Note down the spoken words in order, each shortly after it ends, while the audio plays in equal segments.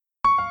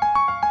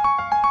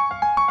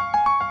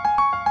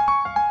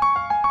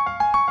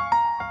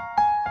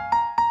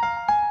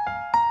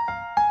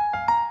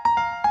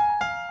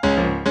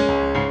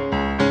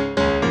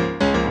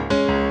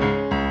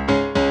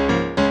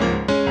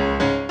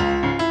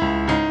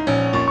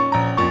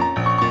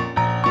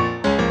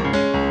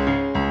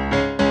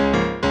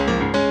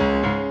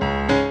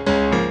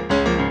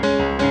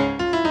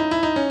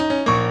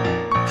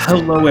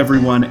Hello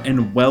everyone,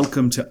 and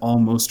welcome to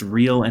Almost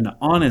Real and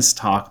Honest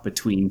Talk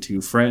Between Two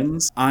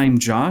Friends. I'm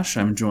Josh.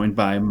 I'm joined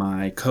by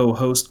my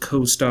co-host,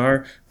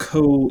 co-star,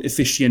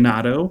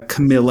 co-aficionado,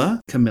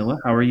 Camila. Camila,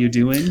 how are you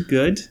doing?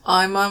 Good?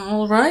 I'm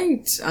all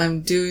right.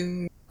 I'm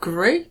doing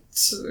great.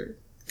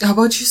 How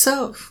about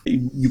yourself?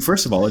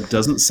 First of all, it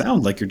doesn't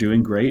sound like you're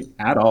doing great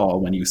at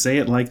all when you say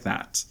it like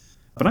that.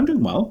 But I'm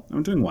doing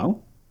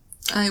well.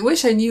 I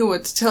wish I knew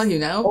what to tell you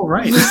now. All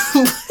right.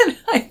 But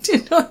I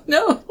do not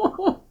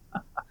know.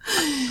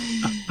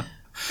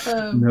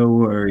 No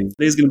worries.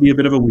 Today's going to be a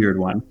bit of a weird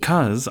one.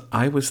 Because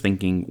I was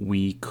thinking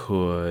we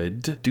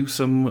could do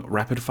some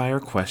rapid fire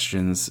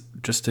questions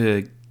just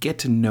to get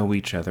to know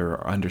each other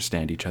or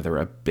understand each other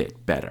a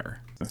bit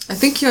better. I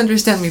think you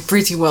understand me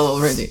pretty well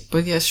already.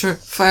 But yeah, sure.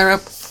 Fire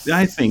up.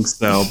 I think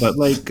so, but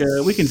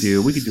we can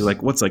do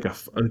like what's like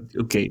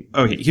okay.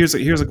 Here's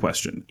a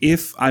question.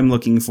 If I'm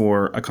looking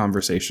for a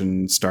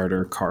conversation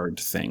starter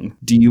card thing,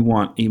 do you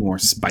want a more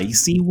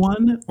spicy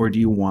one or do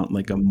you want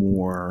like a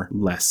more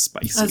less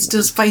spicy? Let's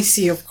do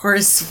spicy, of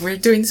course. We're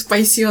doing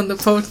spicy on the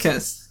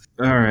podcast.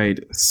 All right,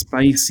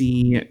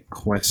 spicy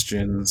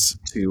questions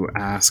to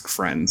ask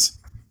friends.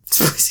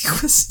 Spicy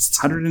questions.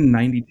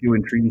 192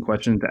 intriguing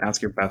questions to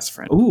ask your best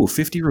friend. Ooh,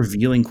 50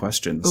 revealing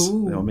questions.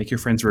 Ooh. They'll make your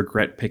friends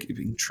regret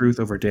picking truth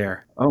over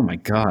dare. Oh my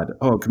god.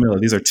 Oh, Camila,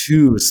 these are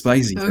too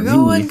spicy for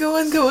me. Go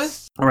on.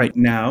 All right,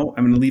 now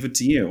I'm going to leave it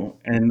to you,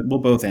 and we'll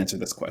both answer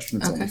this question.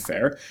 It's only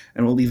fair,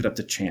 and we'll leave it up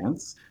to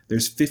chance.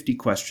 There's 50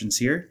 questions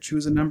here.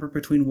 Choose a number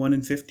between 1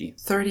 and 50.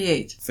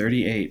 38.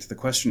 38. The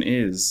question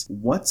is,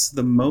 what's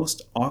the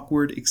most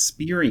awkward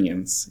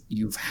experience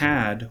you've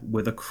had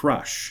with a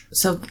crush?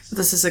 So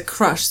this is a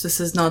crush. This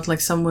is not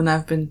like someone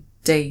I've been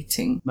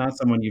dating. Not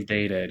someone you've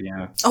dated,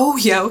 yeah. Oh,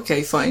 yeah,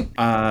 okay, fine.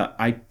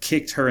 I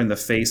kicked her in the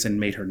face and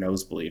made her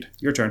nose bleed.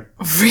 Your turn.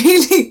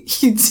 Really?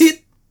 You did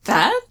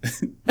that?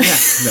 Yeah,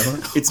 no,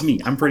 it's me.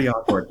 I'm pretty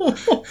awkward.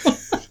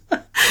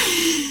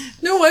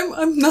 No,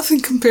 I'm nothing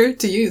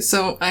compared to you.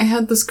 So I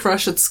had this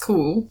crush at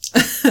school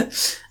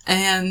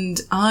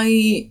and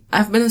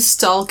I've been a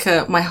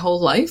stalker my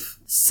whole life.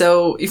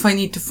 So if I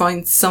need to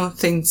find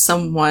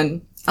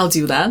someone, I'll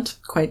do that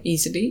quite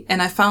easily.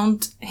 And I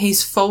found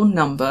his phone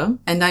number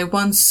and I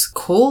once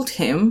called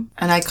him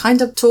and I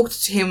kind of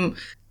talked to him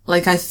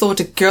like I thought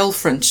a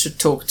girlfriend should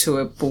talk to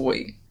a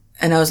boy.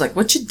 And I was like,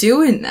 what you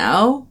doing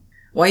now?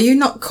 Why are you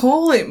not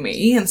calling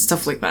me? And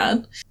stuff like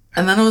that.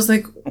 And then I was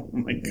like, oh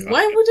my God.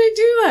 Why would I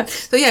do that?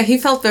 So yeah, he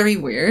felt very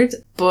weird.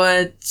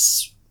 But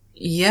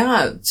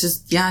yeah,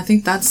 I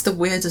think that's the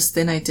weirdest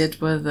thing I did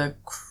with a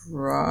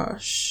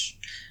crush.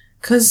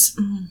 Cause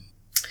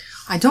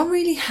I don't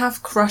really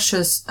have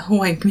crushes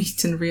who I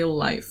meet in real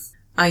life.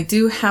 I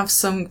do have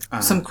some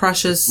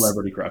crushes.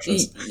 Celebrity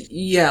crushes.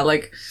 Yeah,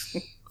 like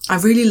I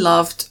really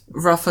loved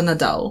Rafa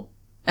Nadal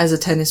as a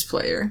tennis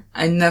player.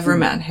 I never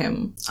met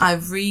him. I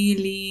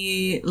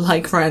really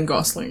like Ryan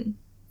Gosling.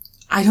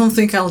 I don't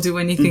think I'll do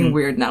anything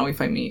weird now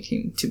if I meet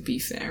him, to be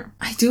fair.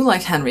 I do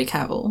like Henry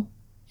Cavill.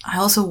 I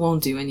also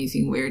won't do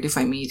anything weird if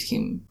I meet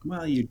him.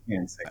 Well, you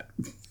can't say that.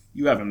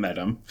 You haven't met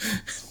him.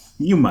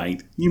 You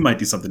might. You might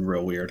do something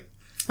real weird.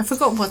 I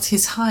forgot what's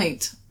his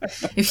height.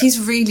 If he's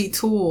really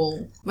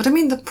tall. But I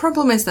mean, the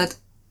problem is that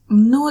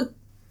I'm not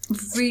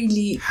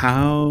really...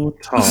 How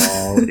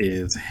tall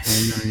is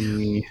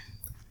Henry...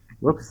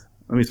 Whoops.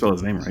 Let me spell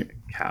his name right.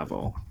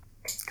 Cavill.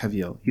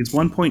 He's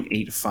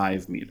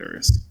 1.85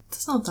 meters.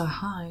 That's not that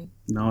high.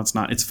 No, it's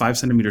not. It's 5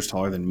 centimeters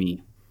taller than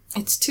me.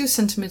 It's 2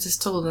 centimeters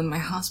taller than my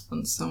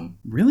husband, so...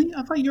 Really?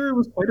 I thought Yuri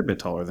was quite a bit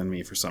taller than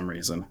me for some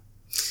reason.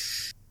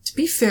 To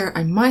be fair,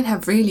 I might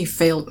have really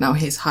failed now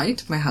his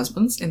height, my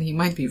husband's, and he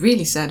might be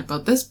really sad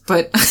about this,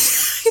 but I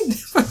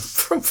never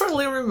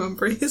properly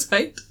remember his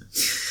height.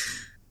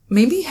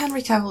 Maybe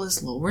Henry Cavill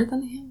is lower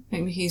than him?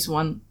 Maybe he's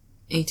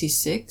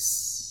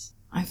 186,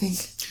 I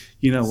think.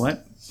 You know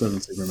what?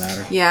 Doesn't super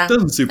matter. Yeah.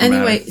 Doesn't super matter.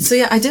 Anyway, so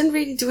yeah, I didn't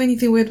really do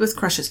anything weird with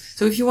crushes.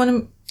 So if you want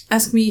to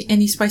ask me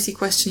any spicy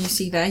question you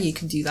see there, you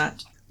can do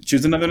that.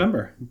 Choose another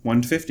number.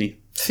 1 to 50.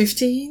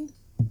 15?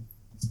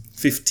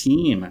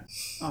 15.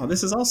 Oh,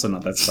 this is also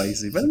not that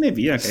spicy, but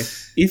maybe, okay.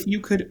 If you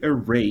could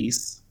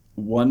erase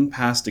one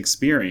past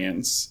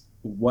experience,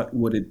 what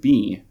would it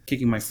be?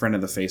 Kicking my friend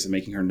in the face and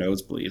making her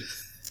nose bleed.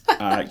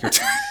 Your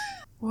turn.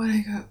 What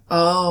I got?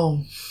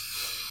 Oh.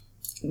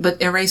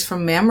 But erase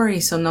from memory,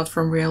 so not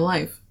from real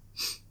life.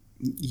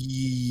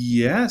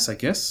 Yes, I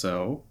guess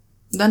so.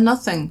 Then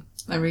nothing.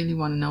 I really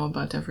want to know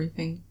about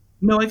everything.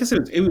 No, I guess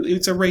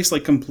it's erased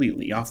like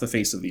completely off the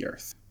face of the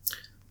earth.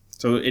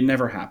 So it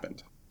never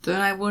happened. Then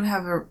I would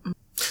have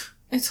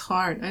It's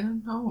hard. I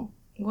don't know.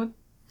 What?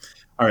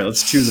 All right,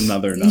 let's choose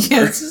another number.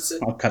 Yes.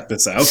 I'll cut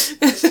this out.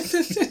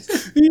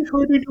 It's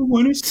harder to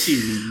want to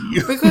see.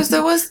 Because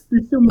there was...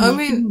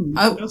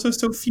 also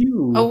so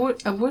few.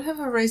 I would have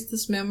erased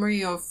this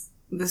memory of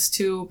these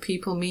two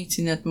people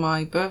meeting at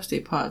my birthday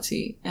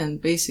party, and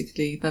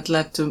basically that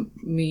led to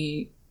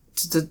me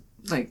to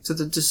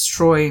the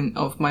destroying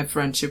of my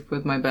friendship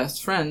with my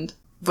best friend.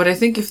 But I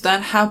think if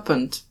that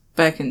happened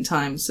back in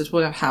times, it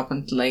would have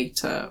happened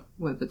later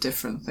with the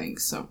different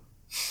things. So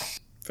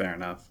Fair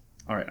enough.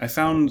 All right, I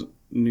found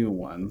new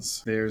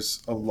ones.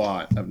 There's a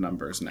lot of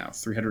numbers now.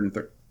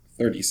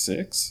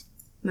 336.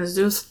 Let's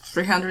do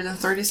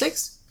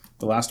 336.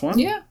 The last one?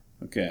 Yeah.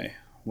 Okay.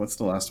 What's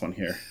the last one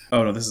here?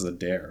 Oh, no, this is a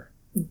dare.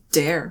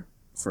 Dare.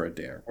 For a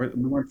dare. We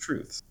want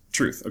truth.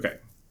 Truth. Okay.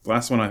 The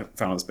last one I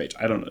found on this page.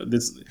 I don't know.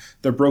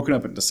 They're broken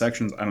up into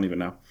sections. I don't even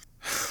know.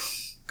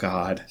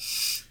 God.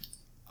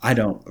 I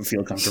don't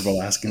feel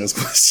comfortable asking this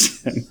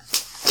question.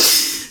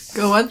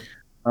 Go on.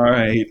 All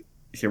right.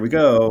 Here we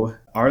go.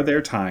 Are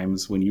there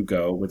times when you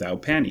go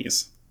without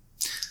panties?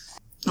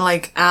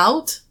 Like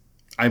out?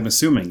 I'm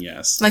assuming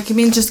yes. Like you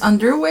mean just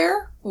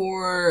underwear?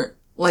 Or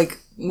like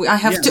I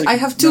have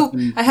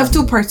nothing.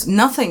 two parts.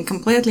 Nothing.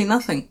 Completely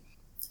nothing.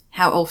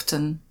 How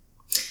often?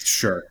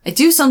 Sure. I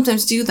do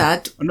sometimes do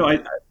that. No, I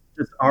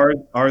just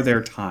are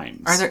there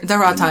times?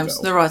 There are times.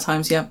 There are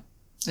times, yep.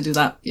 I do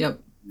that, yep.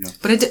 Yeah.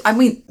 But I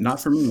mean... Not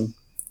for me.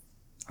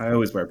 I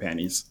always wear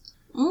panties.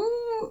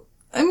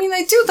 I mean,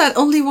 I do that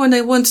only when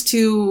I want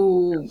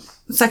to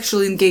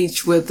sexually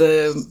engage with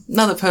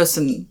another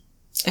person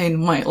in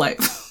my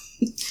life.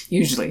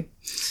 Usually.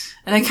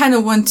 And I kind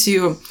of want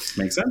to...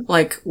 Makes sense.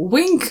 Like,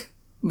 wink,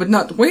 but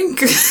not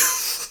wink.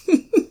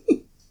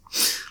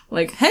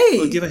 Like, hey.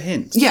 We'll give a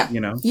hint. Yeah. You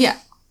know? Yeah.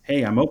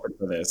 Hey, I'm open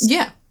for this.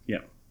 Yeah. Yeah.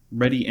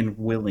 Ready and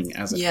willing,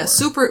 as it were. Yeah,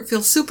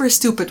 feels super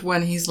stupid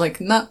when he's like,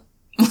 nah,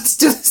 let's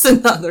do this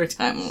another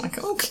time. I'm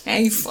like,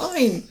 okay,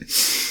 fine.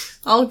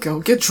 I'll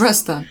go get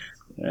dressed then.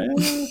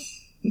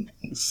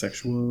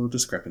 Sexual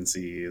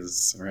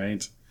discrepancies,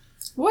 right?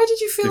 Why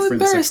did you feel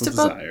Different embarrassed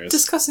sexual about desires.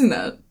 discussing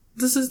that?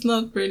 This is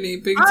not really a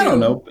big deal. I don't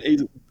know.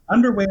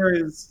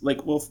 Underwear is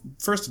like, well,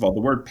 first of all, the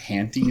word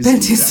panties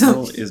in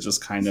general is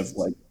just kind of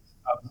like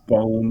a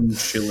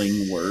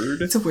bone-chilling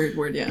word. It's a weird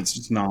word, yeah. It's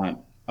just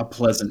not a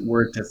pleasant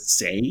word to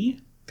say.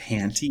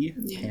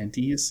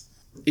 Panties.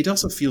 It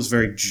also feels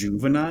very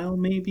juvenile,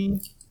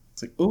 maybe.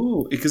 It's like,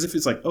 oh, because if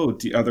it's like, oh,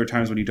 are there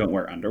times when you don't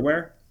wear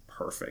underwear?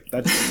 Perfect.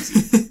 That's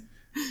easy.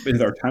 But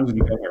there are times when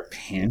you don't wear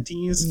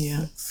panties?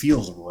 Yeah. It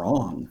feels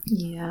wrong.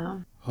 Yeah.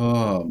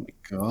 Oh my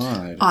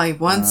god. I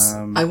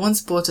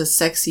once bought a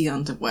sexy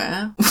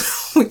underwear,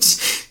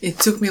 which it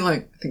took me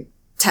like, I think,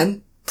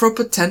 10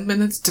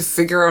 minutes to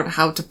figure out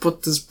how to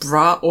put this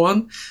bra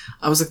on.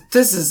 I was like,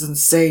 this is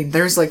insane.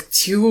 There's like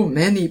too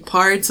many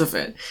parts of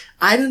it.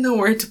 I don't know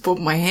where to put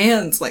my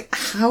hands, like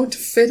how to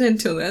fit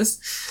into this.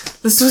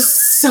 This was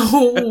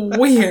so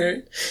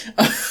weird.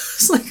 I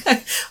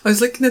was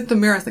looking at the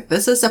mirror, I was like,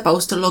 this is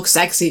supposed to look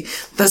sexy.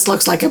 This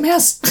looks like a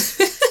mess.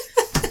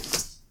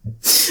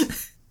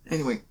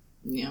 Anyway,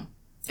 yeah.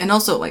 And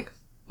also, like,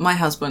 my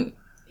husband,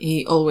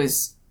 he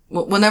always,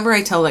 whenever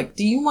I tell, like,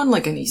 do you want,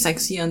 like, any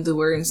sexy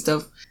underwear and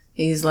stuff?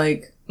 He's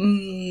like,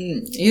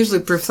 usually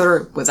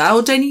prefer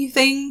without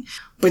anything.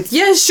 But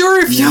yeah,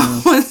 sure, if you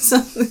want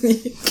something,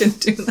 you can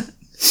do that.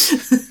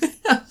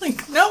 I'm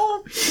like,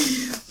 no,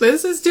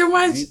 this is too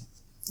much. Right.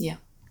 Yeah.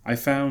 I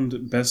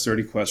found best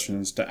dirty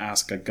questions to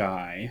ask a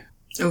guy.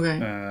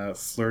 Okay.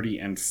 Flirty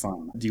and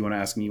fun. Do you want to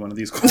ask me one of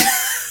these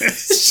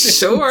questions?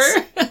 Sure.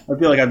 I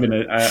feel like I've been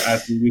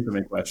asking you so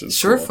many questions.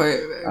 Sure. Cool.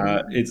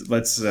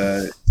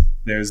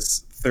 There's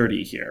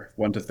 30 here,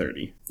 1 to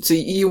 30. So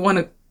you want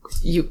to,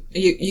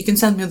 you can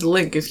send me the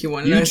link if you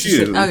want. You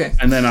choose. Okay.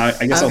 And then I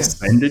guess I'll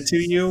send it to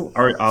you,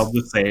 or I'll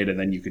just say it, and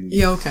then you can.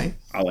 Yeah. Okay.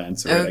 I'll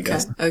answer it. I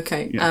guess.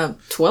 Okay. Yeah.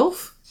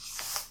 12.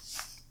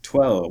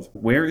 12.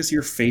 Where is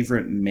your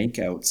favorite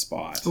makeout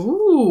spot?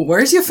 Ooh,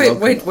 where's your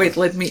favorite? Wait,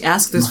 let me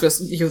ask this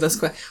question.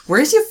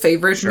 Where's your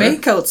favorite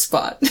makeout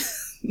spot?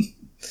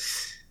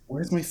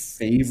 Where's my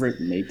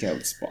favorite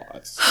makeout spot?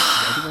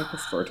 Where do I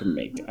prefer to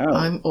make out?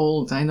 I'm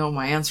old. I know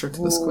my answer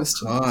to this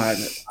question. God,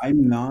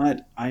 I'm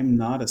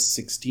not a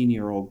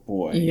 16-year-old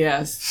boy.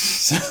 Yes.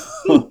 So,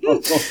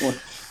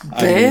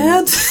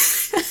 bad?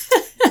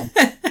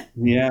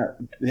 Yeah,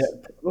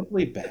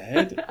 probably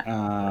bad.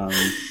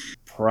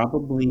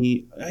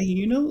 Probably,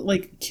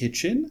 like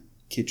kitchen.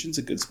 Kitchen's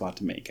a good spot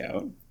to make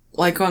out.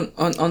 Like on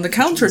the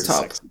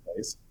countertop.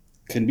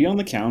 Can be on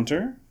the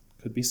counter.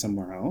 Could be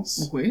somewhere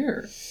else.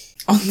 Where?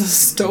 On the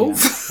stove?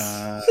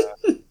 Yeah.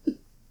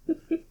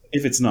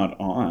 If it's not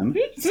on.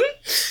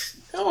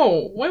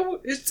 No,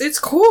 it's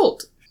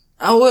cold.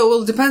 Oh,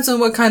 well, it depends on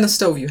what kind of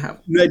stove you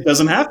have. No, it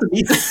doesn't have to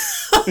be.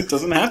 It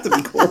doesn't have to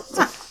be cold.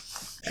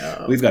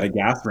 Oh. We've got a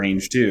gas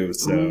range too,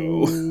 so...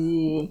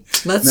 Ooh,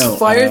 let's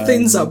fire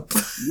things up.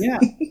 Yeah.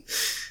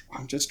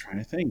 I'm just trying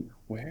to think.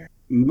 Where?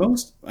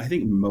 I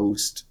think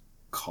most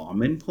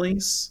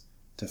commonplace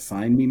to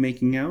find me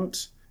making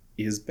out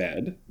is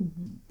bed.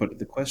 Mm-hmm. But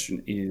the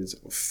question is,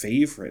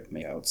 favorite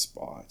makeout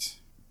spot?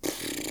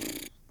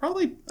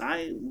 Probably,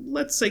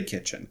 let's say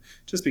kitchen.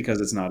 Just because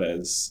it's not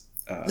as...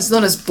 it's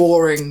not as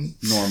boring.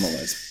 Normal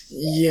as...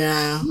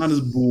 Yeah. Not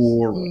as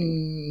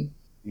boring.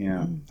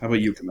 Yeah. How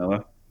about you,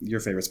 Camilla? Your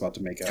favorite spot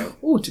to make out?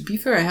 Oh, to be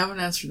fair, I haven't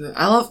answered that.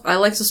 I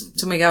like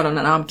to make out on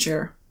an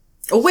armchair.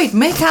 Oh wait,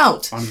 make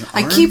out!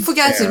 I keep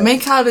forgetting.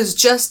 Make out is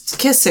just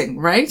kissing,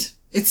 right?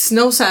 It's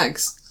no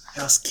sex.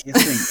 Just kissing.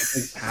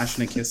 It's like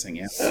passionate kissing,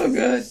 yeah. Oh,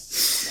 good.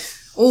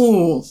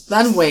 Oh,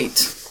 then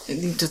wait. I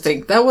need to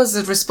think. That was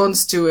a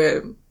response to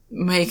a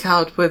make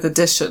out with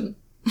addition.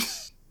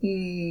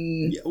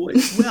 Yeah,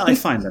 well, I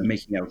find that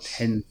making out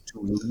tends to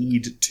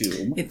lead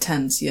to... It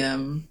tends, yeah.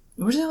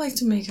 Where do I like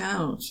to make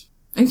out?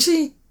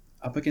 Actually...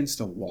 Up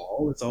against a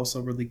wall is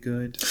also really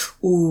good.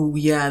 Ooh,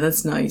 yeah,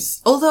 that's nice.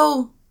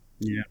 Although...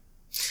 Yeah.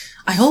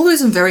 I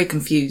always am very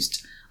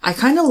confused. I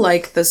kind of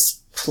like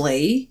this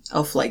play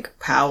of, like,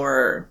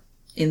 power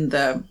in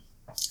the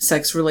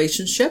sex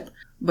relationship,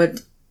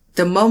 but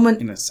the moment...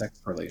 In a sex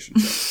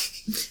relationship.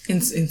 in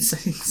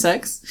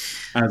sex.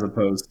 As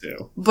opposed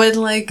to... But,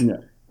 like... Yeah.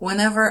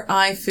 Whenever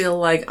I feel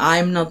like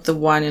I'm not the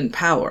one in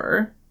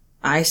power,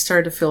 I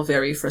start to feel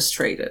very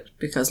frustrated.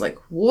 Because, like,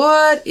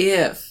 what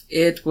if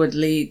it would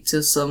lead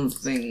to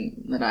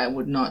something that I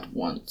would not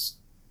want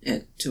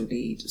it to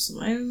lead to? So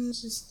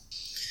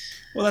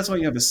Well, that's why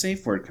you have a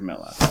safe word,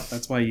 Camilla.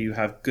 That's why you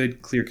have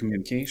good, clear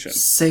communication.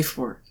 Safe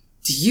word.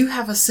 Do you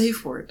have a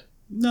safe word?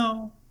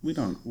 No, we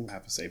don't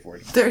have a safe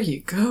word. There you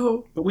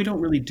go. But we don't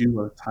really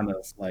do a ton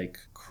of, like,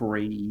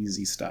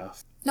 crazy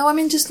stuff. No, I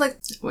mean, just like,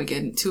 we're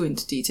getting too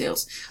into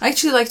details. I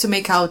actually like to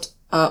make out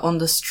on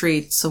the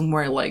street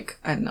somewhere like,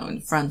 I don't know,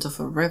 in front of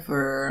a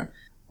river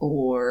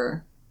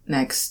or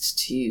next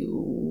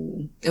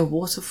to a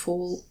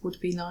waterfall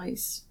would be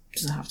nice.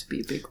 Doesn't have to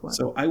be a big one.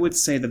 So I would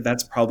say that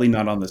that's probably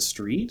not on the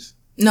street.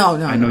 No.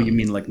 I know you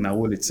mean like na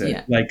ulice,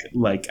 Yeah.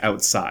 like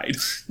outside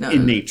No,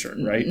 in nature,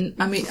 right?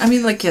 I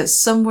mean, like, yes,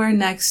 somewhere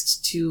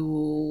next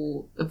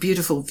to a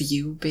beautiful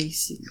view,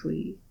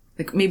 basically.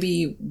 Like,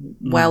 maybe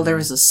while there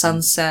is a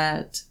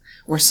sunset,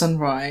 or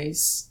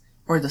sunrise,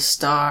 or the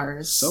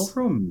stars. So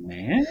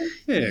romantic.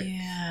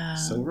 Yeah.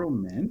 So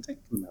romantic,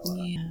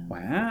 Camilla. Yeah.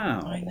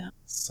 Wow. I know.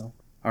 So,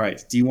 all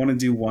right. Do you want to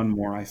do one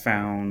more? I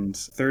found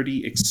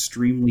 30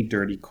 extremely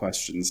dirty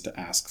questions to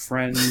ask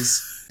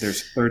friends.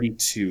 There's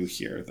 32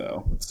 here,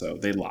 though, so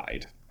they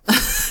lied.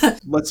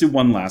 Let's do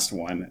one last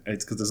one.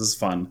 It's because this is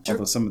fun, Sure.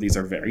 although some of these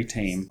are very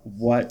tame.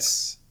 What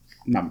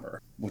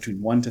number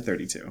between 1 to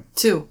 32?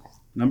 2.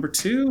 Number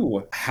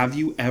 2. Have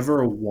you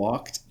ever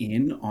walked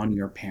in on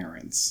your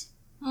parents?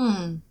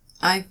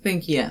 I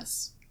think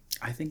yes.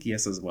 I think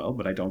yes as well,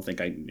 but I don't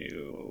think I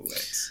knew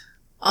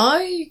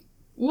it.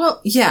 Well,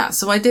 yeah,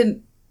 so I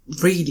didn't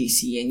really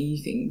see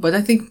anything, but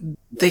I think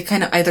they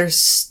kind of either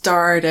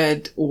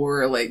started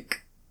or,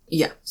 like,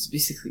 yeah, so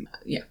basically,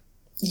 yeah.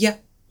 Yeah.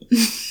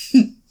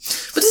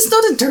 But it's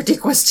not a dirty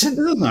question.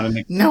 This is not an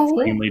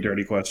extremely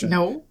dirty question.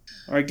 No.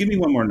 All right, give me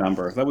one more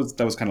number. That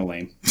was kind of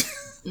lame.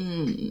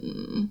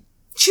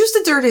 Choose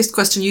the dirtiest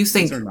question you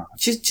think. These are not.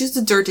 Choose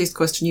the dirtiest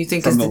question you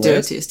think From is the the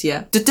list? dirtiest,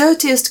 yeah. The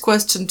dirtiest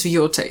question to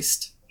your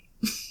taste.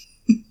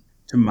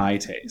 To my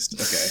taste.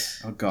 Okay.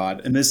 Oh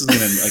God. And this is gonna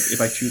like if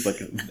I choose like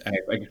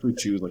I could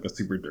choose like a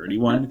super dirty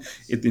one,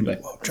 it'd be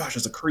like, "Whoa, Josh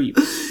is a creep."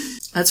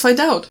 Let's find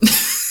out.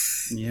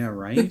 Yeah.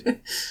 Right.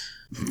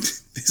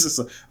 This is.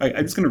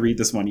 I'm just gonna read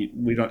this one.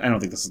 I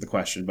don't think this is the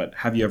question, but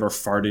have you ever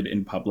farted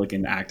in public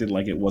and acted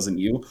like it wasn't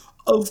you?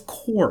 Of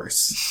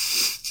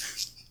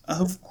course.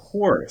 Of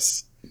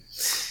course.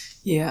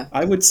 Yeah.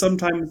 I would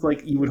sometimes,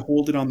 like, you would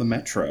hold it on the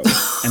metro,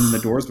 and then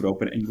the doors would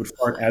open, and you would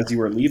fart as you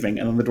were leaving,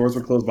 and then the doors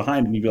would close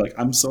behind, and you'd be like,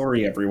 I'm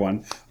sorry,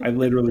 everyone. I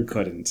literally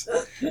couldn't.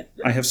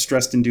 I have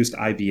stress-induced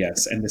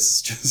IBS, and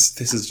this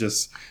is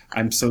just,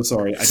 I'm so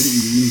sorry. I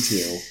didn't mean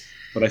to,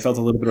 but I felt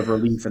a little bit of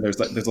relief, and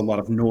there's a lot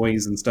of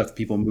noise and stuff,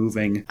 people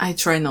moving. I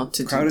try not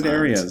to Crowded do that.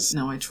 areas.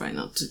 No, I try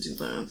not to do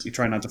that. You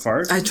try not to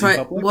fart I try, in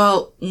public?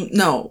 well,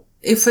 no.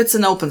 If it's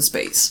an open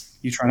space.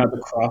 You try not to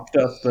crop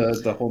dust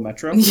the whole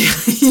metro? Yeah.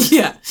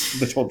 Yeah.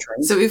 The whole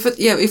train? So if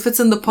it's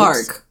in the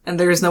park and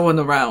there is no one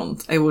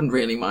around, I wouldn't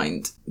really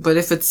mind. But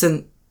if it's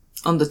on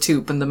the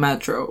tube in the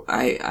metro,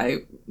 I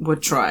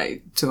would try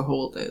to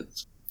hold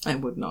it. I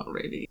would not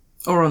really.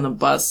 Or on a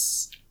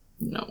bus,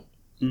 no.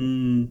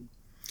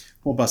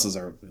 Well, buses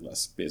are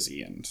less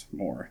busy and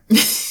more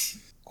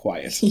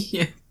quiet.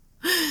 Yeah.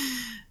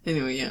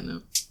 Anyway, yeah,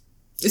 no.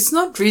 It's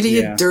not really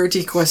a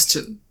dirty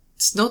question.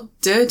 It's not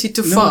dirty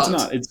to fart.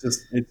 No, it's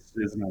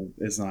not.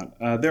 It's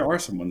not. There are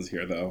some ones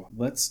here though.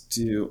 Let's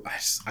do. I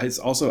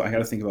got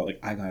to think about,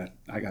 like,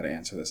 I got to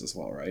answer this as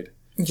well, right?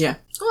 Yeah.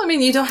 Well, I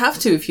mean, you don't have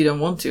to if you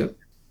don't want to.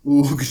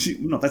 Ooh,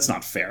 no, that's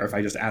not fair. If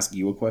I just ask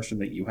you a question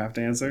that you have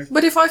to answer.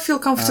 But if I feel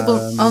comfortable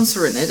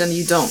answering it and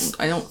you don't,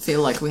 I don't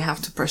feel like we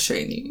have to pressure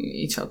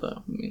each other.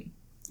 I mean,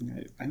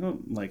 I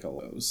don't like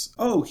all those.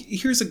 Oh,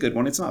 here's a good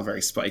one. It's not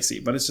very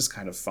spicy, but it's just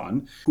kind of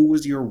fun. Who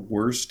was your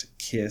worst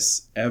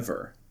kiss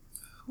ever?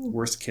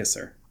 Worst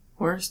kisser.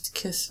 Worst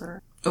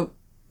kisser. Oh,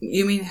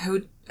 you mean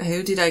who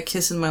did I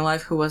kiss in my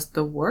life who was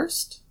the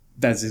worst?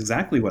 That's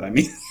exactly what I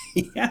mean.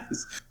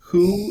 Yes.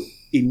 Who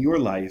in your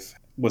life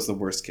was the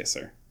worst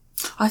kisser?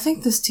 I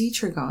think this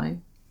teacher guy.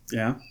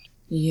 Yeah?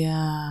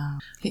 Yeah.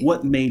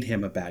 What made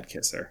him a bad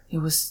kisser?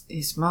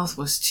 His mouth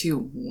was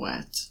too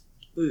wet.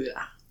 Ugh.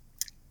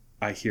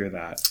 I hear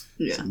that.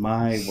 Yeah.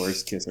 My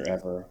worst kisser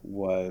ever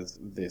was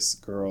this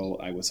girl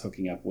I was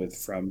hooking up with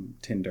from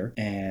Tinder,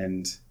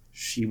 and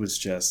she was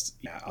just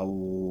a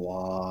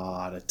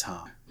lot of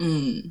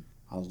time.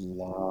 a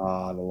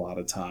lot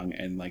of tongue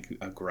and like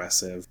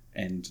aggressive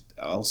and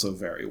also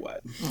very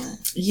wet.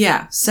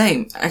 Yeah,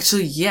 same.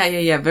 Actually,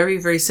 yeah. Very,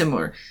 very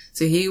similar.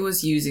 So he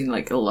was using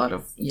like a lot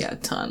of,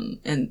 tongue.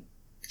 And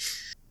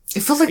it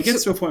felt like... It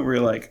gets to a point where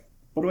you're like,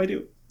 what do I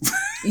do?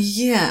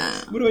 Yeah.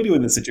 What do I do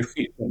in this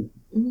situation?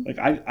 Like,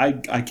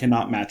 I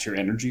cannot match your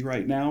energy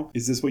right now.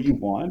 Is this what you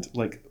want?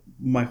 Like,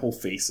 my whole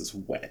face is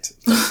wet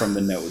from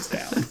the nose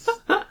down.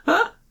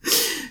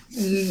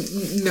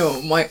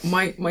 No,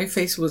 my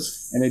face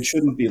was... And it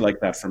shouldn't be like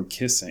that from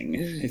kissing,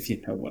 if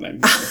you know what I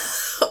mean.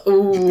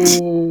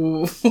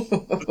 Oh.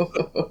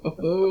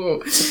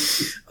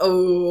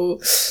 Oh.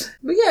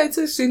 But yeah, it's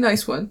actually a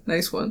nice one.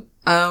 Nice one.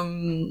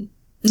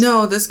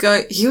 No, this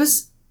guy, he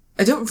was...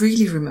 I don't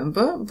really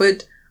remember,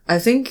 but I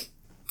think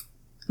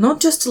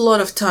not just a lot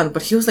of tongue,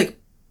 but he was like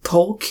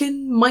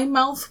poking my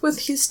mouth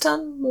with his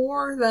tongue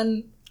more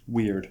than...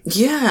 Weird.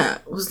 Yeah.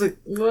 It was like,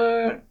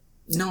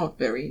 not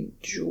very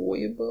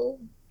enjoyable.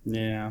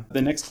 Yeah.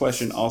 The next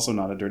question, also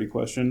not a dirty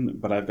question,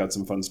 but I've got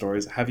some fun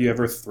stories. Have you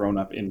ever thrown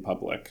up in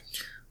public?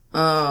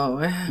 Oh,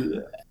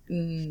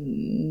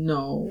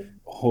 no.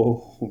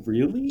 Oh,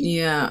 really?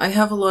 Yeah, I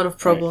have a lot of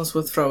problems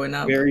with throwing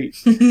up. Very...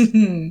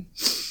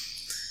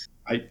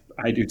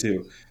 I do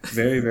too.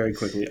 Very, very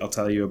quickly, I'll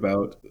tell you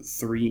about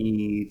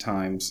 3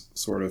 times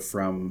sort of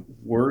from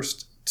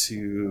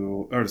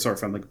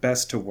from like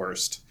best to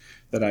worst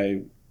that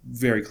I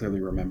very clearly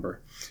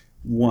remember.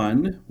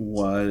 One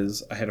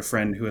was I had a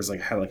friend who had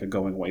like a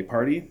going away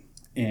party,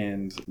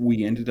 and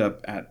we ended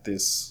up at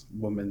this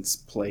woman's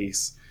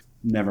place,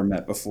 never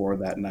met before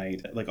that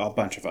night, like a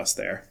bunch of us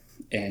there.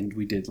 And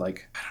we did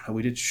like, I don't know,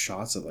 we did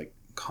shots of like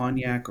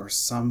cognac or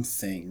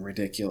something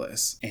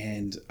ridiculous,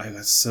 and I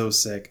got so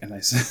sick, and I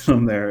sat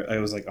on there. I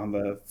was like on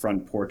the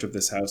front porch of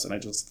this house, and I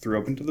just threw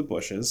up into the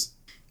bushes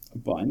a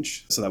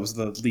bunch. So that was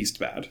the least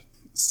bad.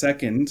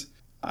 Second,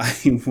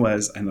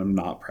 and I'm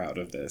not proud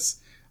of this,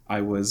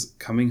 I was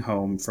coming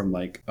home from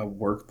like a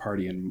work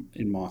party in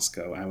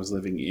Moscow. I was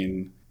living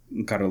in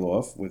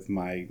Karlov with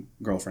my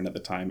girlfriend at the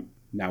time,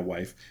 now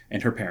wife,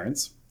 and her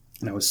parents,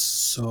 and I was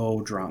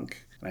so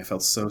drunk and I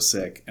felt so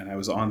sick, and I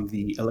was on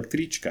the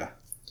elektrichka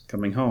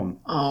coming home.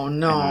 Oh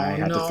no! And I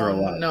had to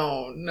throw up.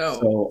 No!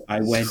 So I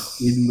went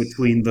in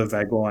between the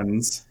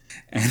wagons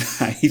and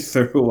I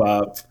threw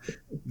up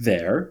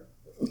there.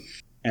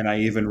 And I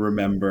even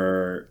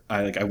remember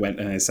I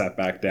went and I sat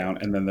back down,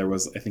 and then there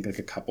was, I think, like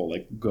a couple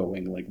like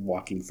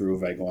walking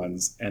through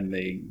wagons, and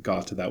they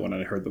got to that one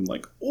and I heard them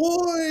like,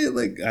 "Oi!"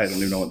 Like, I don't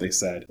even know what they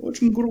said.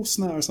 "Очень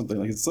грустно" or something,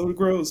 like, "It's so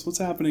gross. What's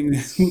happening?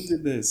 Who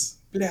did this?"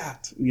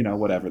 You know,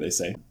 whatever they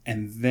say.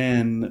 And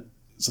then,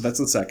 so that's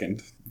the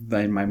second.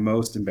 Then my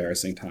most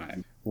embarrassing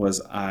time was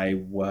I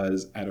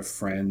was at a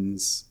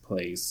friend's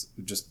place,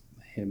 just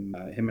him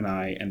and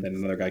I, and then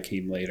another guy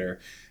came later,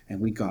 and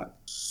we got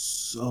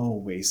so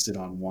wasted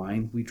on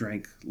wine. We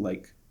drank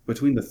like,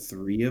 between the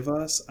 3 of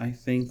us, I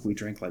think we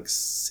drank like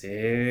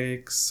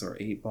 6 or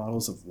 8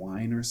 bottles of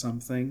wine or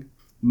something.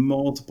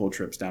 Multiple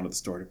trips down to the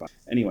store to buy.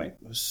 Anyway,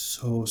 I was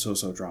so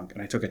drunk,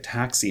 and I took a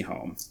taxi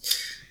home.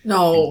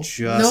 No. And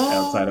just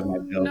outside of my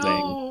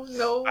building,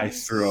 no. I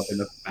threw up in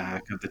the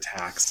back of the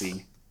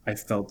taxi. I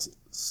felt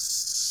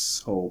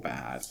so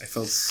bad. I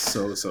felt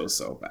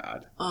so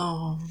bad.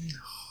 Oh no.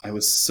 I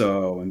was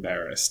so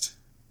embarrassed.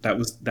 That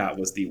was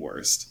the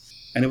worst.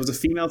 And it was a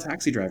female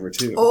taxi driver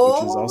too,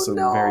 which is also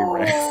very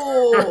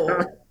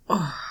rare.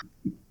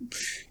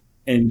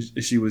 And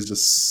she was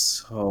just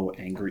so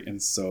angry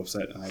and so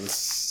upset, and I was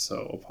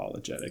so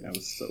apologetic. I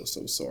was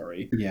so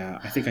sorry. Yeah,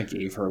 I think I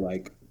gave her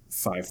like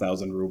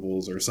 5,000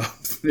 rubles or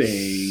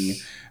something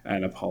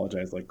and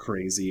apologized like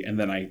crazy. And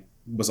then I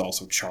was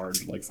also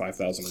charged like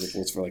 5,000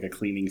 rubles for like a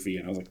cleaning fee,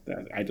 and I was like,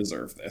 I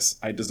deserve this.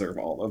 I deserve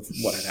all of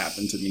what had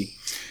happened to me.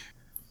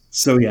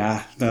 So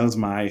yeah, that was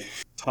my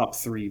top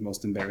 3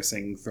 most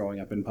embarrassing throwing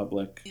up in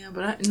public. Yeah,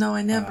 but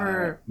I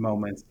never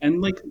moments.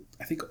 And like,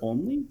 I think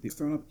only you've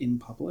thrown up in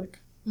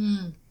public.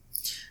 No,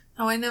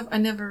 I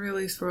never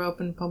really threw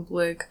up in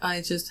public. I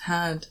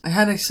had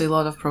actually a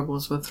lot of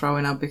problems with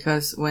throwing up,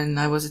 because when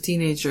I was a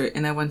teenager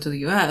and I went to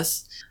the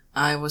US,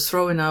 I was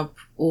throwing up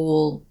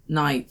all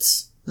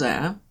nights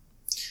there.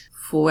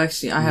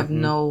 I have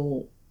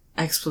no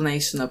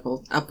explanation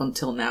up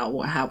until now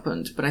what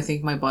happened, but I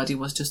think my body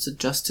was just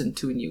adjusting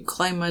to a new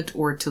climate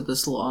or to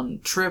this long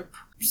trip.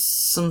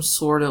 Some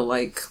sort of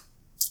like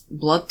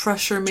blood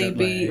pressure,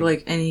 maybe,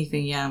 like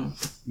anything, yeah.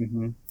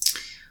 Mm-hmm.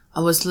 I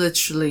was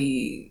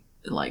literally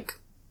like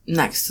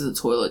next to the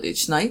toilet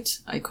each night.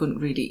 I couldn't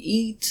really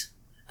eat.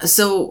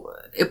 So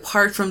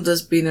apart from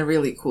this being a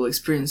really cool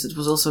experience, it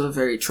was also a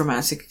very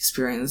traumatic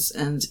experience.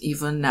 And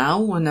even now,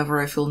 whenever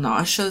I feel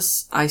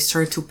nauseous, I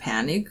start to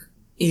panic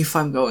if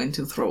I'm going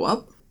to throw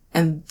up.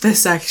 And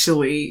this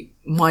actually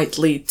might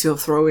lead to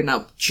throwing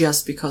up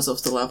just because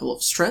of the level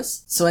of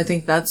stress. So I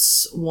think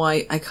that's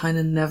why I kind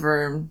of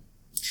never...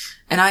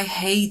 And I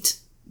hate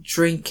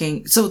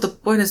drinking. So the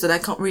point is that I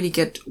can't really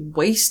get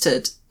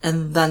wasted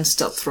and then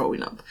start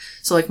throwing up.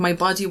 So like my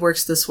body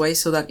works this way,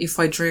 so that if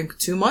I drink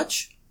too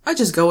much, I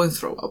just go and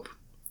throw up.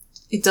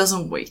 It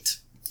doesn't wait.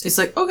 It's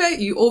like, okay,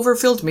 you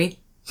overfilled me.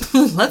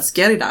 Let's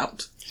get it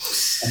out.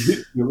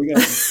 Here we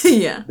go.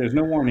 Yeah. There's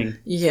no warning.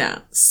 Yeah.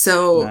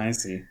 So, I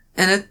see.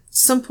 and at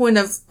some point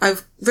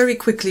I've very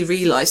quickly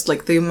realized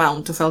like the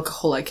amount of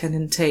alcohol I can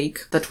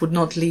intake that would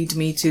not lead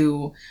me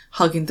to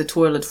hugging the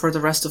toilet for the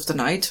rest of the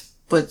night,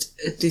 but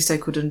at least I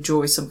could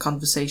enjoy some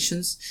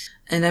conversations.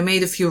 And I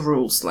made a few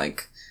rules,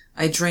 like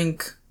I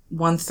drink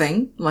one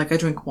thing, like I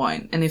drink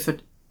wine, and if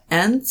it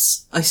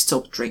ends, I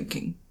stop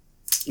drinking.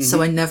 Mm-hmm.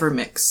 So I never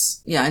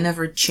mix. Yeah, I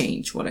never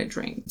change what I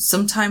drink.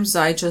 Sometimes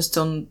I just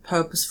don't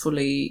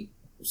purposefully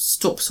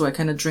stop, so I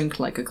kind of drink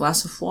like a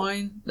glass of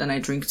wine, then I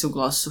drink 2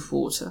 glasses of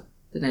water,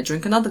 then I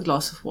drink another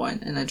glass of wine,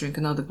 and I drink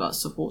another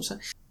glass of water.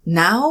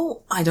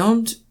 Now, I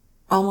don't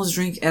almost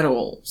drink at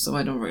all, so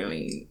I don't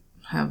really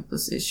have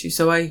this issue.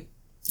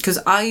 Because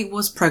I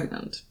was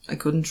pregnant, I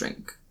couldn't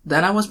drink.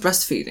 Then I was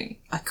breastfeeding,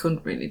 I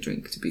couldn't really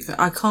drink, to be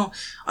fair. I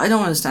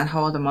don't understand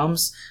how other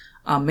moms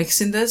are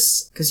mixing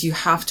this, because you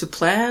have to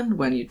plan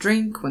when you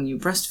drink, when you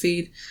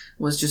breastfeed. It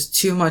was just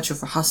too much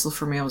of a hassle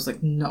for me. I was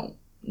like, no,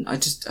 I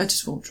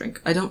just won't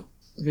drink. I don't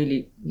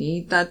really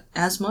need that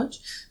as much.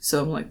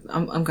 So I'm like,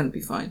 I'm gonna be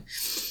fine.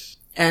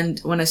 And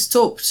when I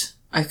stopped,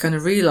 I kind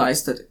of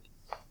realized that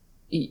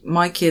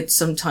my kid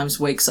sometimes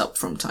wakes up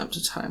from time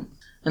to time.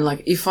 And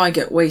like, if I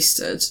get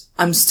wasted,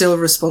 I'm still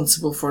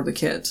responsible for the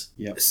kid.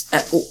 Yep.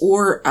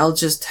 Or I'll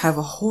just have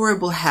a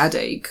horrible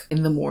headache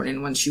in the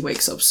morning when she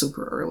wakes up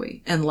super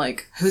early. And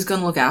like, who's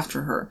gonna look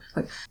after her?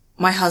 Like,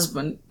 my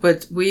husband,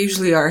 but we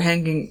usually are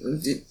hanging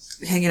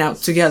out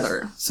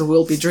together. So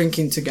we'll be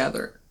drinking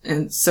together.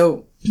 And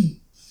so,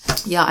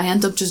 yeah, I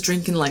end up just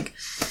drinking like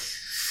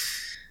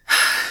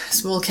a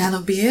small can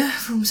of beer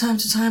from time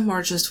to time,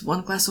 or just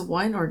 1 glass of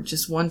wine, or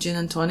just 1 gin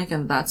and tonic,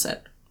 and that's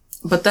it.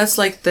 But that's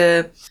like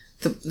the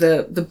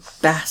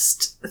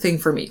best thing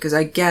for me, because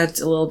I get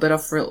a little bit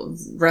of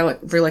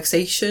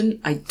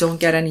relaxation. I don't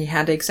get any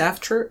headaches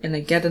after, and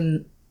I get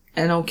an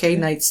okay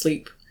night's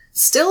sleep.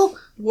 Still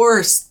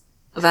worse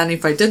than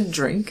if I didn't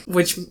drink,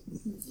 which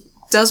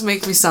does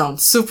make me sound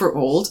super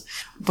old,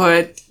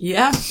 but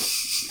yeah.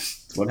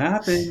 It's what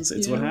happens.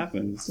 It's what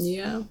happens.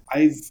 Yeah.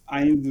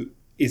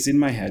 It's in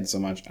my head so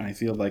much, and I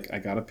feel like I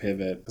gotta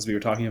pivot, because we were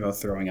talking about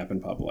throwing up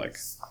in public.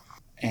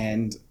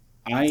 And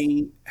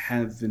I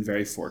have been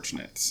very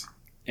fortunate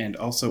and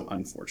also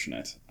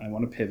unfortunate. I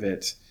want to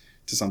pivot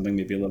to something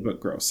maybe a little bit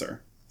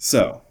grosser.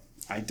 So,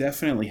 I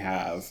definitely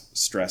have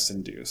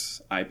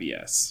stress-induced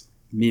IBS,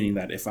 meaning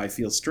that if I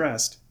feel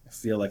stressed, I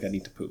feel like I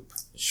need to poop.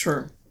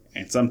 Sure.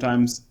 And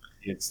sometimes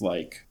it's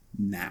like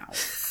now.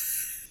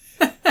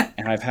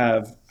 And I've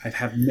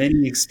had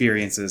many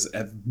experiences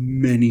of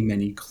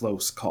many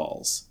close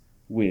calls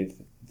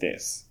with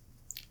this.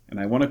 And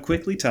I want to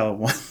quickly tell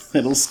one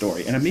little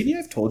story. And maybe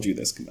I've told you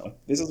this, Camilla.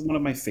 This is one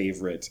of my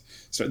favorite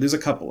stories. There's a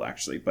couple,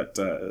 actually, but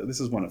this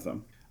is one of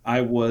them.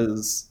 I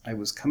was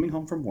coming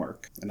home from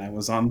work, and I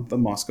was on the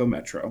Moscow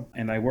Metro.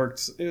 And it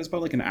was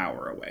about like an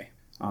hour away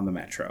on the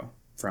Metro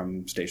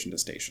from station to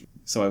station.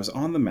 So I was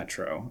on the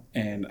Metro,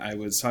 and I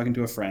was talking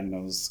to a friend. I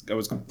was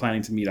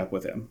planning to meet up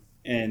with him.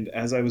 And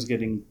as I was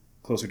getting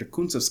closer to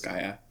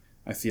Kuntsevskaya,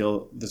 I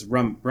feel this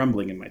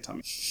rumbling in my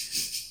tummy.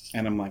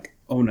 And I'm like,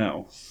 oh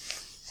no.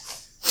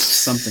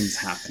 Something's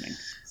happening.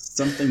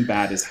 Something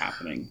bad is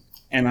happening.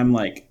 And I'm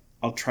like,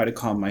 I'll try to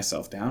calm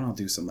myself down. I'll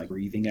do some like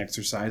breathing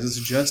exercises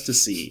just to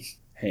see,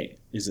 hey,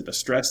 is it a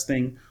stress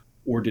thing,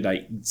 or did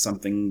I eat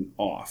something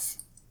off?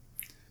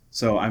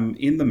 So I'm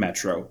in the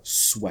Metro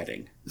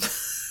sweating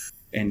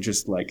and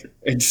just like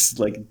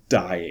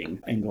dying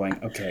and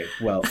going, okay,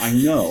 well, I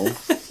know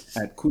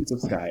at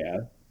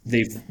Kuntsevskaya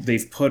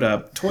they've put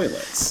up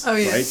toilets,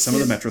 right? Some of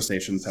the metro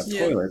stations have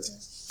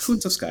toilets.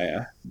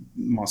 Kuntsevskaya,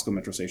 Moscow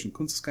Metro Station,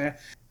 Kuntsevskaya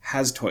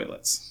has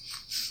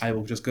toilets. I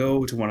will just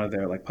go to one of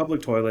their like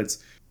public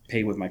toilets,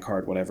 pay with my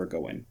card, whatever,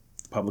 go in.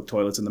 Public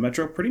toilets in the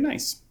metro, pretty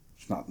nice.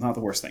 Not the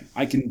worst thing.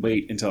 I can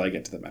wait until I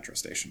get to the metro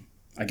station.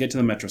 I get to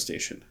the metro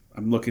station.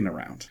 I'm looking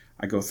around.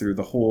 I go through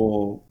the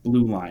whole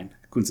blue line,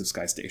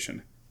 Kuntsevskaya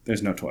station.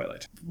 There's no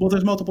toilet. Well,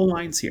 there's multiple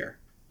lines here.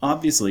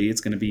 Obviously,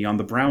 it's going to be on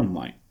the brown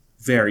line.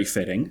 Very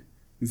fitting.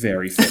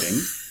 Very fitting.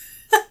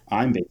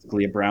 I'm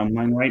basically a brown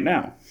line right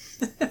now.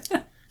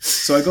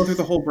 So I go through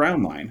the whole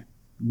brown line.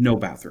 No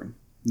bathroom.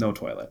 No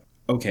toilet.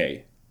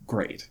 Okay,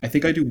 great. I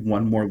think I do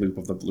one more loop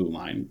of the blue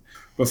line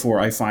before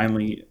I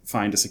finally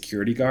find a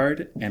security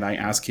guard, and I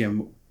ask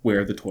him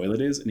where the toilet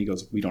is, and he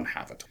goes, we don't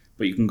have it.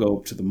 But you can go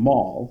to the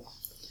mall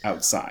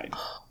outside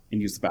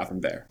and use the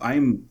bathroom there.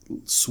 I'm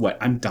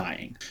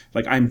dying.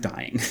 Like, I'm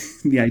dying.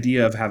 The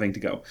idea of having to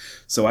go.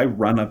 So I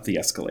run up the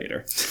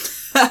escalator.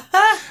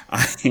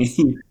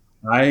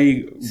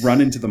 I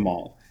run into the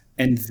mall.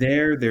 And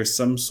there's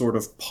some sort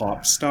of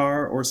pop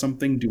star or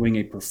something doing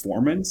a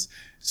performance.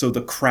 So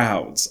the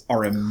crowds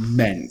are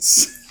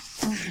immense.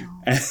 Oh,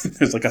 no. And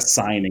there's like a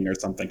signing or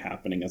something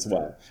happening as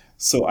well.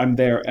 So I'm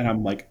there and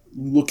I'm like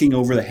looking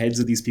over the heads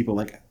of these people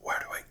like, how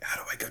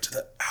do I get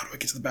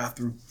to the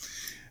bathroom?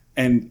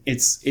 And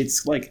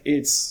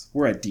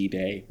we're at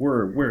D-Day.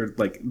 We're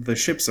like, the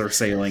ships are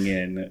sailing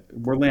in.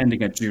 We're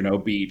landing at Juno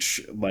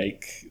Beach.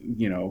 Like,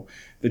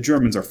 the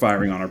Germans are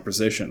firing on our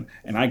position,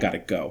 and I gotta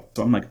go.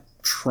 So I'm like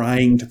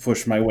trying to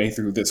push my way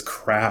through this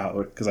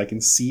crowd because I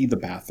can see the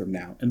bathroom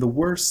now. And the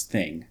worst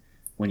thing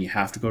when you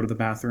have to go to the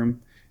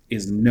bathroom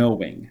is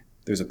knowing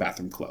there's a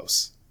bathroom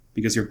close,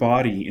 because your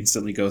body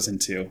instantly goes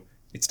into,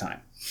 it's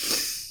time.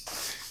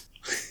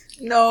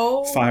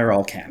 No. Fire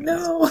all cannons.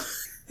 No.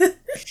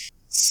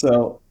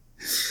 So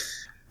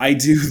I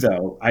do,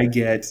 though. I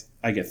get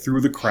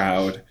through the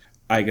crowd.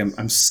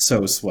 I'm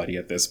so sweaty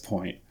at this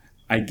point.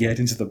 I get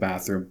into the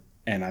bathroom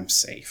and I'm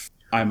safe.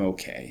 I'm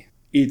okay.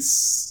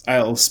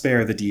 I'll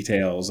spare the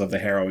details of the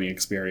harrowing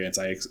experience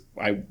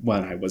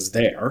when I was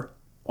there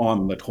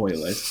on the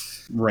toilet,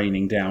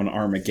 raining down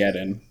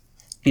Armageddon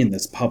in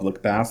this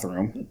public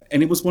bathroom.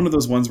 And it was one of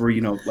those ones where,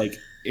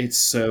 it's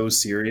so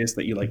serious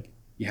that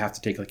you have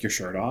to take like your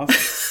shirt off.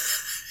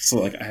 So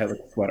like I had like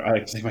a sweater, I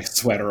like take my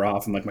sweater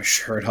off and like my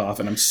shirt off,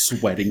 and I'm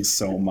sweating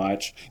so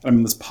much. I'm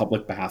in this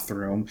public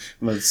bathroom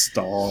in the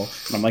stall,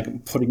 and I'm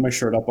like putting my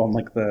shirt up on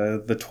like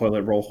the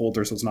toilet roll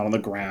holder so it's not on the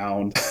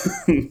ground.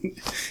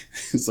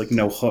 It's like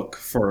no hook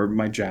for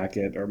my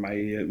jacket or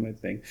my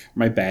thing,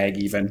 my bag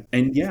even.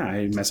 And yeah,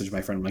 I messaged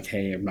my friend, I'm like,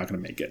 hey, I'm not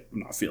gonna make it.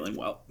 I'm not feeling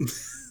well.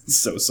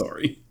 So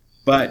sorry.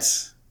 But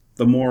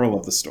the moral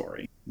of the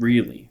story,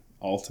 really,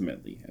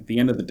 ultimately, at the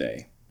end of the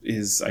day,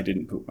 is I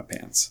didn't poop my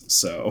pants,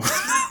 so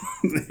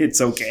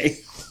it's okay.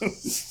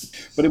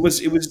 But it was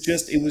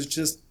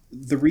just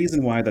the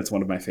reason why that's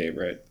one of my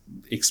favorite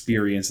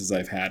experiences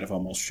I've had of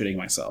almost shitting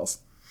myself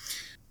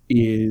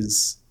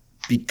is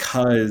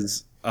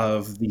because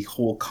of the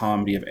whole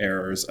comedy of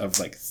errors of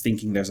like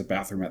thinking there's a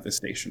bathroom at this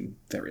station.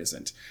 There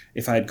isn't.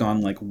 If I had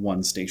gone like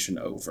one station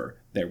over,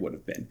 there would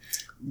have been.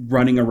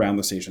 Running around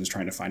the stations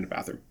trying to find a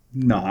bathroom,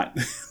 not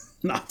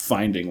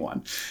finding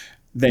one.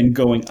 Then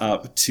going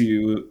up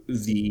to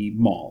the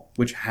mall,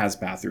 which has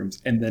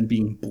bathrooms, and then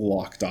being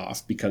blocked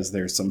off because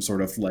there's some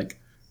sort of like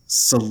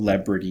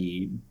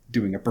celebrity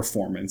doing a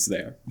performance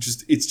there.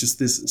 It's just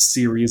this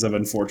series of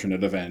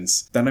unfortunate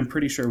events that I'm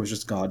pretty sure was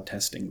just God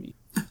testing me.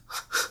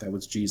 That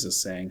was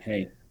Jesus saying,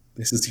 "Hey,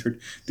 this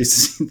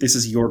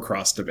is your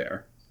cross to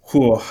bear."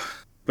 Whew.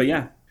 But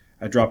yeah,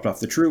 I dropped off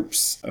the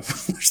troops, I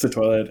flushed the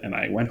toilet, and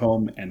I went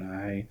home, and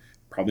I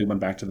probably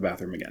went back to the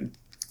bathroom again,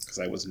 because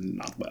I was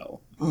not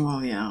well.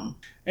 Oh, yeah.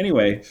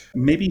 Anyway,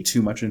 maybe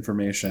too much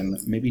information,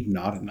 maybe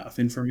not enough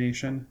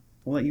information.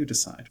 We'll let you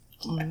decide.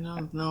 Oh,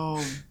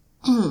 no.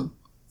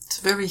 It's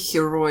a very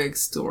heroic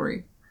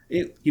story.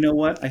 You know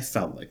what? I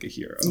felt like a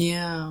hero.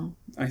 Yeah.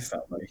 I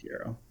felt like a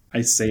hero.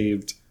 I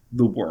saved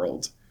the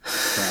world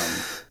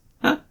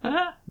from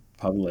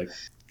public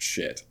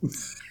shit.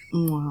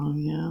 Well,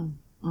 yeah.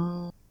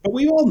 But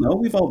we all know,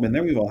 we've all been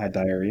there, we've all had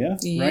diarrhea,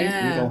 Yeah.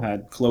 right? We've all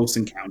had close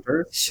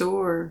encounters.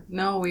 Sure.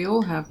 No, we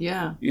all have,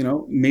 yeah.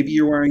 Maybe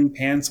you're wearing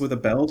pants with a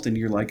belt and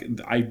you're like,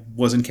 I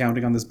wasn't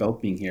counting on this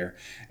belt being here.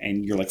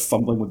 And you're like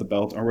fumbling with the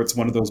belt, or it's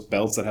one of those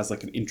belts that has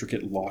like an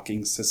intricate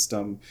locking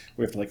system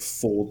where you have to like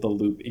fold the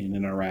loop in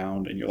and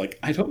around, and you're like,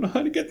 I don't know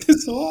how to get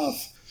this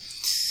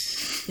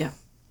off. Yeah.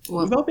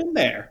 Well, we've all been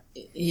there.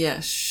 Yeah,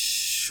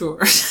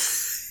 sure.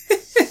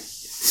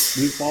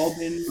 We've all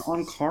been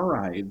on car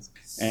rides,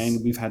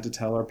 and we've had to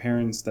tell our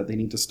parents that they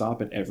need to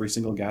stop at every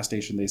single gas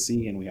station they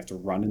see, and we have to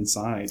run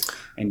inside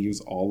and use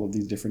all of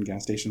these different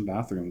gas station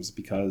bathrooms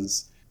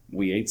because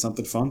we ate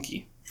something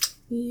funky.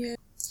 Yeah.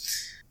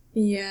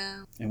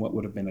 Yeah. And what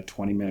would have been a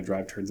 20-minute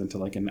drive turns into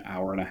like an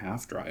hour and a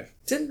half drive.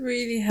 I don't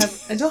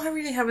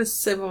really have a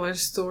similar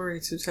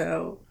story to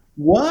tell.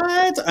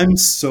 What? I'm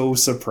so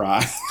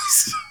surprised.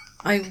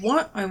 I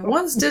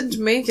once didn't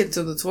make it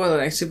to the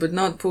toilet, actually, but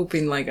not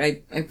pooping. Like,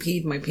 I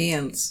peed my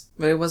pants.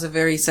 But it was a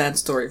very sad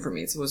story for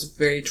me. It was a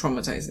very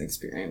traumatizing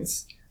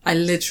experience. I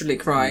literally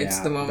cried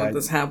the moment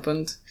this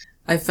happened.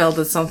 I felt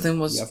that something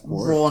was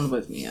wrong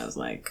with me. I was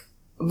like...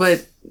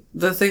 But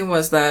the thing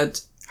was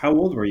that... How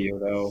old were you,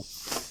 though?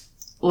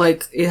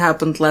 Like, it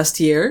happened last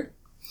year.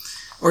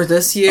 Or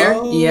this year.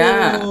 Oh.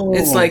 Yeah.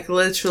 It's like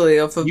literally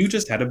You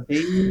just had a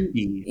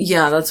baby.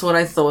 Yeah, that's what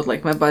I thought.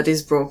 Like, my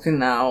body's broken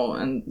now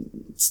and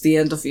it's the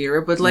end of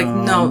era. But like,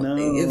 no,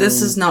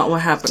 this is not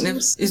what happened. It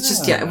was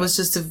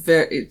just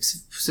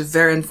a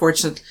very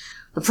unfortunate.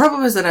 The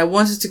problem is that I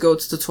wanted to go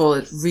to the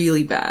toilet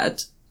really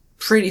bad,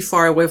 pretty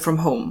far away from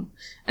home.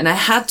 And I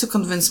had to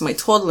convince my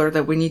toddler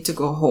that we need to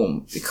go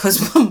home because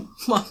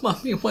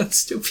mommy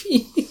wants to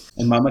pee.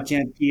 And mama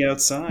can't pee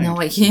outside. No,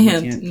 I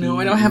can't. No,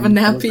 I don't have a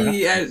nappy.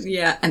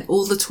 Yeah. And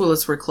all the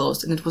toilets were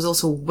closed. And it was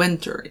also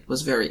winter. It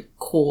was very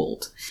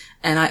cold.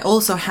 And I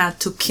also had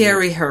to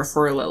carry her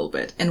for a little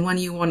bit. And when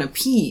you want to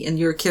pee and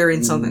you're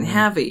carrying something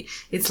heavy,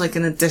 it's like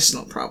an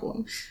additional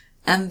problem.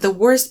 And the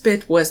worst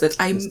bit was that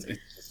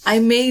I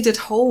made it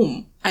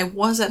home. I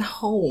was at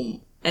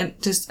home. And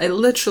I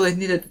literally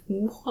needed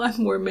one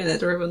more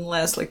minute or even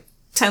less, like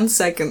 10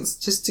 seconds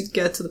just to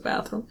get to the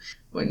bathroom.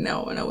 But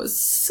no, and I was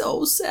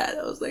so sad.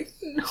 I was like,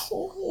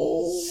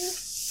 no.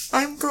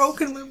 I'm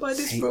broken. My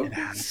body's broken. It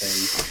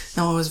happens.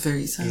 No, I was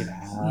very sad. It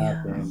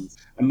happens.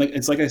 And like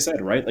it's like I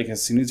said, right? Like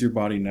as soon as your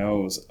body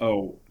knows,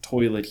 oh,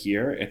 toilet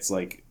here, it's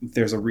like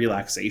there's a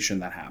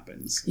relaxation that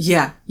happens.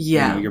 Yeah. You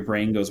know, your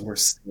brain goes, we're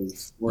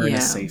safe. We're in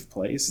a safe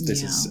place.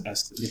 This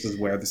is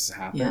where this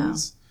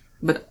happens.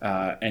 But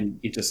and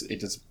it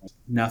just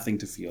nothing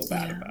to feel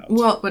bad about.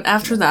 Well, but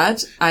after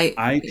that,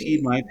 I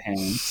peed my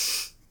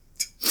pants.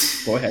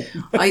 Go ahead.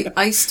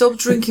 I stopped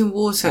drinking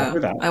water. After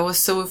that. I was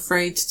so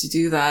afraid to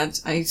do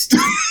that.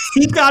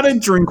 You gotta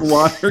drink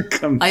water.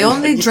 I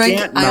only drank.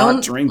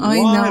 Drink water.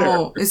 I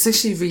know it's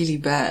actually really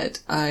bad.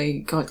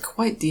 I got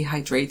quite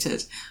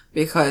dehydrated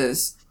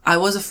because I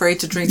was afraid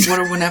to drink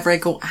water whenever I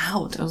go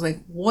out. I was like,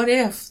 what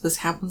if this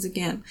happens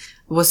again?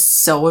 I was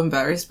so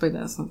embarrassed by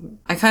that.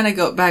 I kind of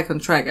got back on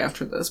track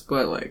after this,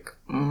 but like,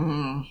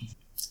 you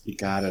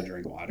gotta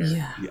drink water.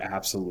 Yeah. You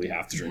absolutely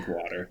have to drink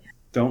water.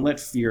 Don't let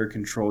fear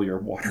control your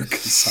water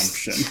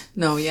consumption.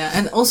 No, yeah.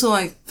 And also,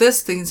 like,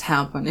 these things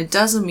happen. It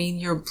doesn't mean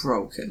you're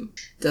broken.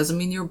 It doesn't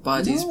mean your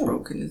body's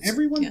broken.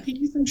 Everyone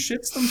pees and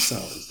shits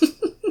themselves.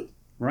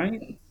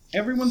 Right?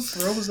 Everyone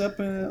throws up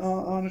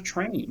on a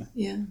train.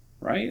 Yeah.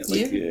 Right?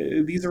 Like,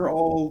 these are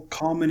all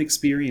common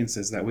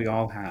experiences that we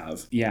all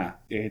have. Yeah,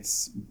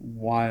 it's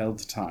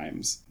wild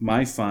times.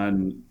 My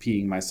fun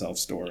peeing myself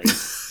story.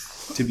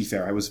 To be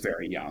fair, I was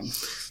very young.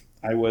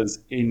 I was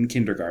in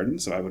kindergarten,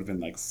 so I would have been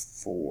like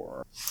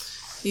 4.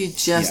 You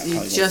just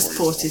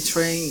potty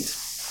trained.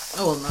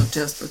 Oh, well, not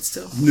just, but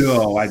still.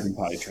 No, I'd been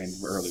potty trained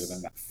earlier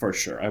than that, for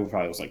sure. I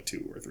probably was like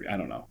 2 or 3. I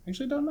don't know.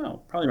 Actually, I don't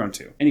know. Probably around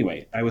 2.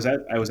 Anyway, I was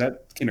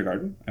at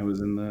kindergarten. I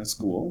was in the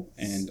school,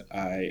 and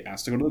I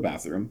asked to go to the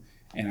bathroom,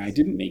 and I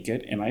didn't make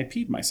it, and I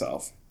peed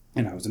myself,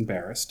 and I was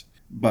embarrassed.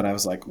 But I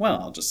was like, well,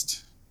 I'll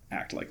just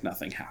act like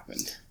nothing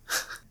happened.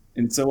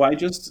 And so I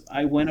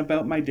went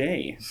about my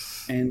day.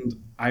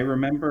 And I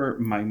remember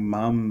my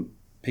mom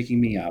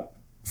picking me up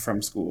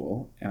from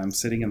school, and I'm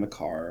sitting in the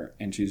car,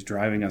 and she's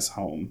driving us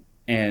home.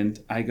 And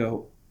I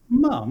go,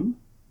 Mom,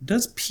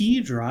 does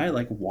pee dry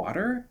like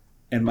water?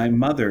 And my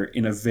mother,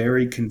 in a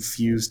very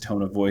confused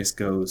tone of voice,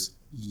 goes,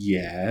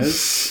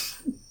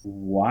 yes.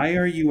 Why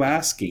are you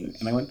asking?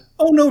 And I went,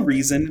 oh, no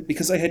reason,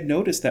 because I had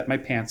noticed that my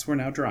pants were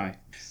now dry.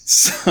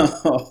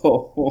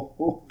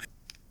 So,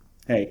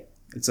 hey,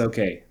 it's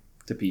okay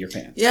to pee your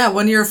pants. Yeah,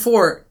 when you're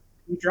 4.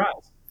 Pee dries.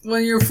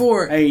 When you're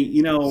 4. Hey,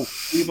 you know,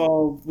 we've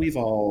all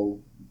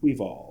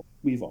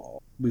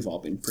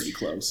been pretty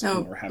close.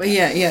 But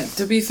yeah.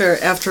 To be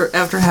fair,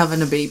 after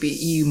having a baby,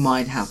 you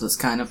might have this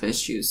kind of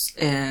issues,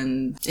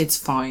 and it's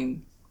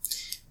fine.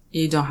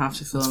 You don't have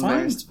to feel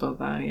embarrassed about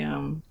that.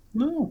 Yeah.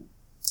 No.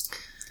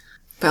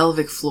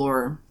 Pelvic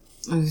floor.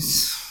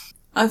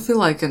 I feel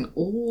like an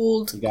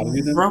old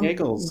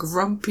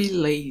grumpy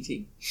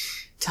lady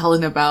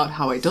telling about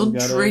how I don't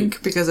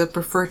drink because I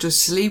prefer to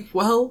sleep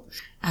well,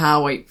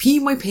 how I pee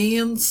my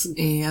pants,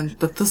 and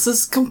that this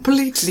is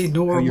completely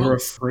normal. How you're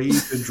afraid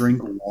to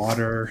drink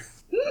water.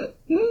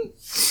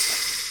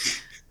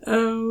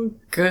 Oh,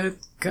 good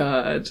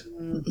God.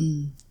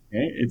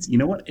 It's, you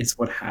know what? It's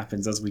what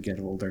happens as we get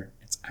older.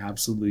 It's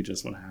absolutely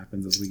just what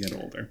happens as we get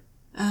older.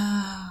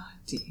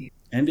 Dear.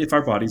 And if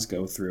our bodies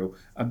go through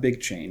a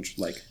big change,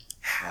 like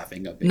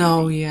having a baby.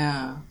 No,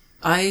 yeah.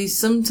 I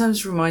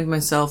sometimes remind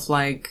myself,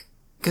 like,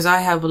 because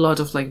I have a lot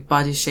of, like,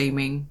 body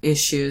shaming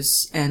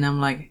issues, and I'm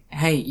like,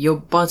 hey, your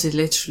body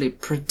literally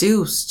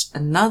produced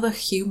another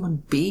human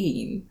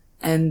being,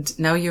 and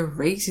now you're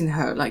raising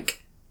her.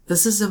 Like,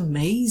 this is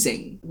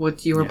amazing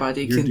what your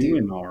body can do. You're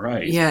doing all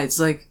right. Yeah, it's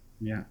like,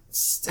 yeah,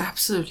 it's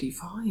absolutely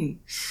fine.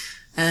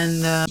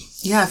 And, I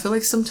feel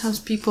like sometimes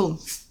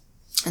people,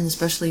 and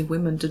especially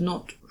women, do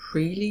not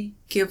really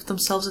give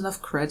themselves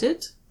enough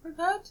credit for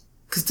that.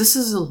 Because this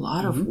is a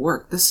lot of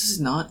work. This is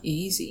not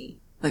easy.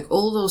 Like,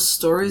 all those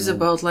stories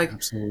about, like,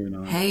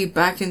 hey,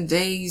 back in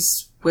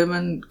days,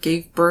 women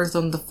gave birth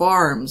on the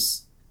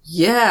farms.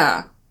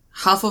 Yeah,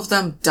 half of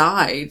them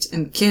died,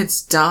 and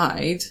kids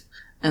died,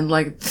 and,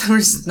 like, there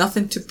is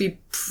nothing to be...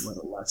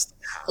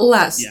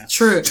 Less, yeah.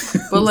 True.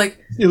 But, like...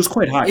 it was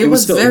quite high. It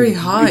was very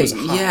high, It was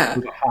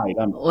a high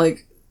number.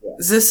 Like,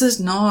 this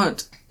is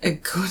not a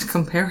good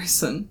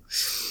comparison.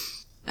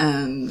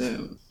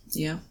 And,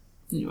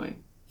 anyway.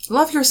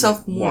 Love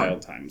yourself more.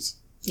 Wild times.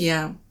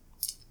 Yeah.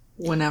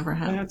 Whatever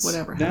happens.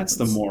 That's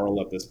the moral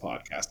of this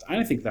podcast.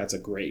 I think that's a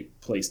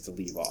great place to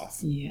leave off.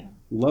 Yeah.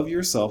 Love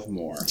yourself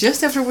more.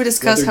 Just after we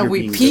discussed how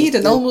we peed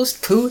and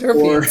almost pooed our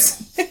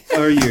pants.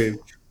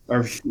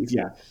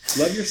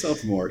 Love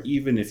yourself more,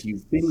 even if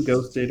you've been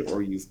ghosted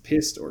or you've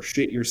pissed or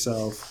shit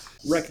yourself.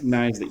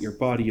 Recognize that your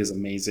body is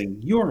amazing.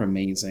 You're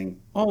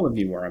amazing. All of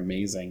you are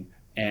amazing.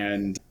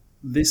 And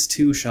this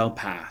too shall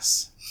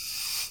pass.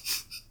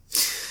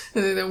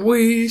 And then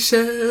we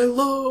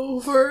shall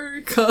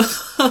overcome.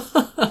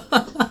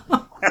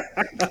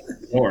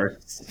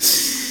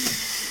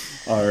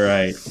 All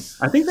right.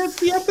 I think that's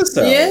the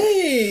episode.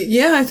 Yay!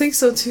 Yeah, I think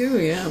so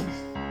too, yeah.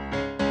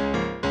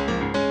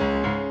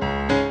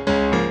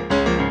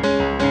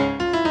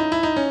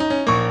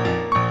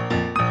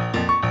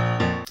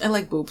 I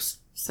like boobs,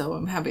 so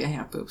I'm happy I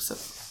have boobs. So.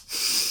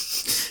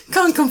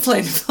 Can't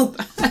complain about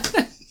that.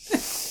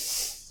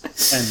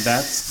 And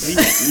that's the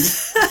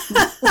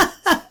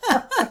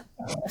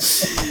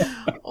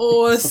end.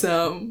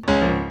 Awesome.